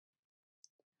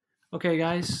Okay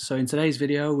guys, so in today's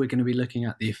video we're going to be looking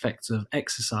at the effects of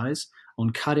exercise on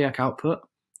cardiac output,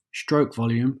 stroke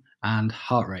volume and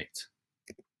heart rate.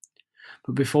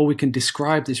 But before we can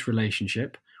describe this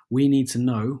relationship, we need to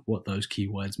know what those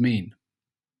keywords mean.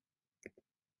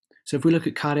 So if we look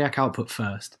at cardiac output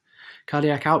first,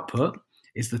 cardiac output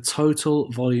is the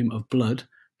total volume of blood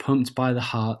pumped by the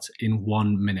heart in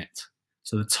 1 minute.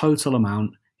 So the total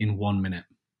amount in 1 minute.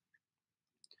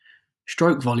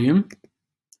 Stroke volume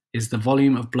is the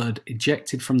volume of blood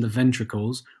ejected from the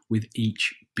ventricles with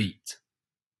each beat.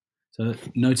 So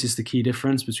notice the key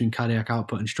difference between cardiac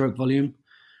output and stroke volume.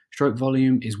 Stroke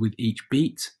volume is with each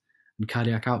beat, and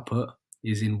cardiac output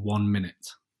is in 1 minute.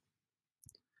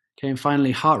 Okay, and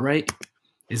finally, heart rate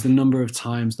is the number of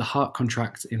times the heart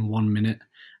contracts in 1 minute,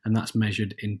 and that's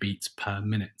measured in beats per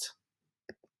minute.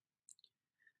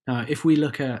 Now, if we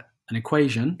look at an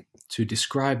equation to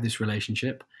describe this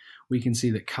relationship, we can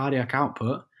see that cardiac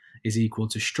output is equal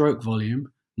to stroke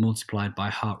volume multiplied by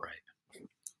heart rate.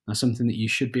 Now, something that you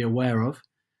should be aware of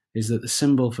is that the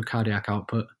symbol for cardiac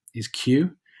output is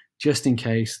Q, just in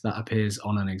case that appears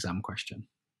on an exam question.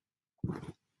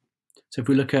 So if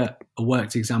we look at a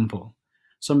worked example,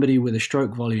 somebody with a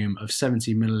stroke volume of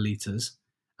 70 milliliters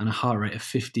and a heart rate of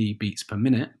 50 beats per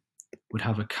minute would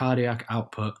have a cardiac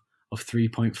output of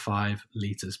 3.5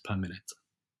 liters per minute.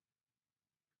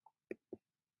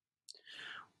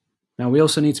 Now, we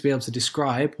also need to be able to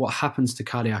describe what happens to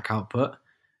cardiac output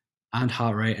and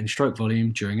heart rate and stroke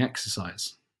volume during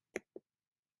exercise.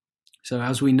 So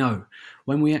as we know,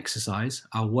 when we exercise,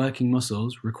 our working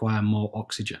muscles require more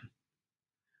oxygen.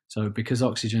 So because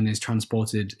oxygen is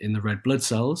transported in the red blood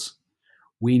cells,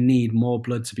 we need more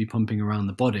blood to be pumping around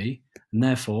the body, and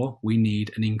therefore we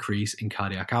need an increase in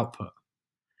cardiac output.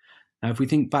 Now, if we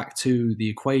think back to the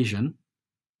equation,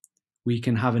 we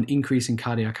can have an increase in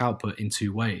cardiac output in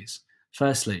two ways.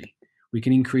 Firstly, we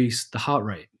can increase the heart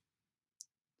rate,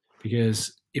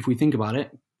 because if we think about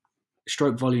it,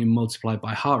 stroke volume multiplied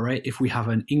by heart rate, if we have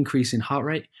an increase in heart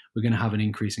rate, we're going to have an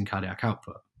increase in cardiac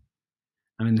output.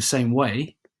 And in the same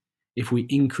way, if we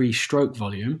increase stroke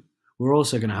volume, we're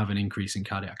also going to have an increase in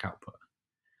cardiac output.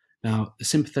 Now, the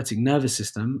sympathetic nervous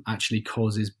system actually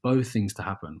causes both things to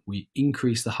happen. We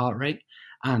increase the heart rate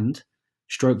and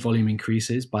stroke volume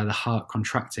increases by the heart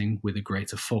contracting with a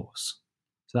greater force.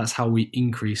 So that's how we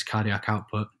increase cardiac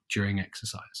output during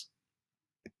exercise.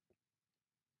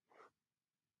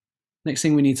 Next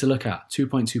thing we need to look at,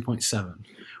 2.2.7.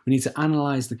 We need to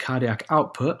analyze the cardiac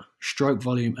output, stroke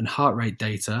volume and heart rate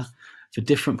data for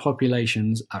different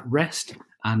populations at rest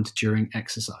and during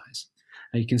exercise.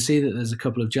 Now you can see that there's a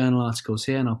couple of journal articles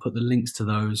here, and I'll put the links to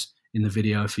those in the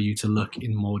video for you to look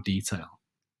in more detail.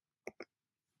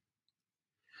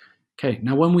 Okay,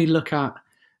 now when we look at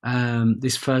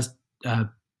this first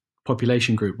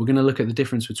population group, we're going to look at the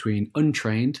difference between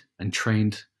untrained and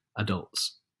trained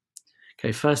adults.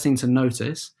 Okay, first thing to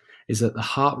notice is that the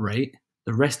heart rate,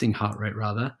 the resting heart rate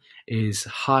rather, is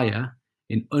higher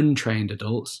in untrained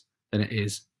adults than it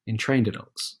is in trained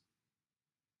adults.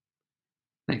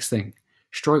 Next thing,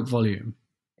 stroke volume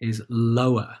is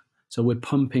lower. So we're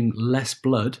pumping less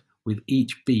blood with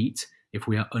each beat if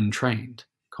we are untrained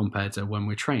compared to when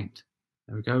we're trained.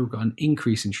 There we go, we've got an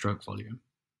increase in stroke volume.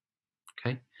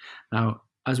 Okay, now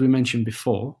as we mentioned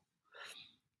before,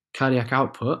 cardiac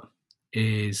output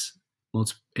is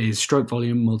stroke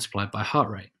volume multiplied by heart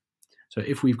rate. So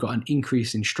if we've got an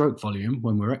increase in stroke volume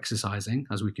when we're exercising,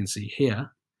 as we can see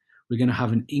here, we're going to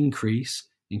have an increase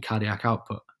in cardiac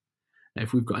output. Now,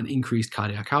 if we've got an increased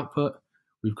cardiac output,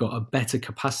 we've got a better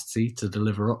capacity to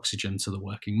deliver oxygen to the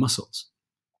working muscles.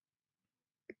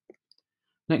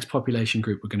 Next population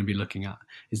group we're going to be looking at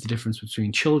is the difference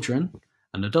between children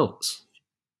and adults.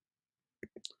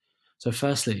 So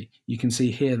firstly, you can see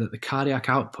here that the cardiac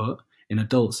output in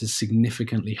adults is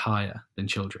significantly higher than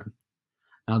children.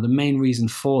 Now, the main reason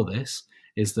for this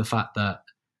is the fact that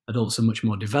adults are much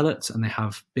more developed and they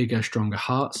have bigger, stronger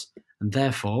hearts, and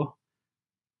therefore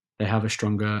they have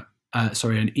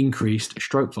an increased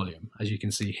stroke volume, as you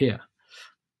can see here.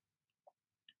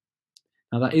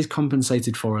 Now, that is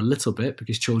compensated for a little bit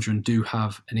because children do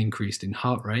have an increase in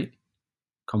heart rate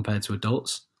compared to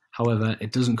adults. However,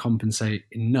 it doesn't compensate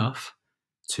enough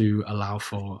to allow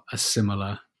for a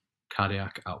similar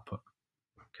cardiac output.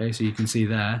 Okay, so you can see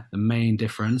there, the main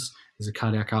difference is the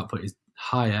cardiac output is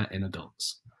higher in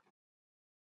adults.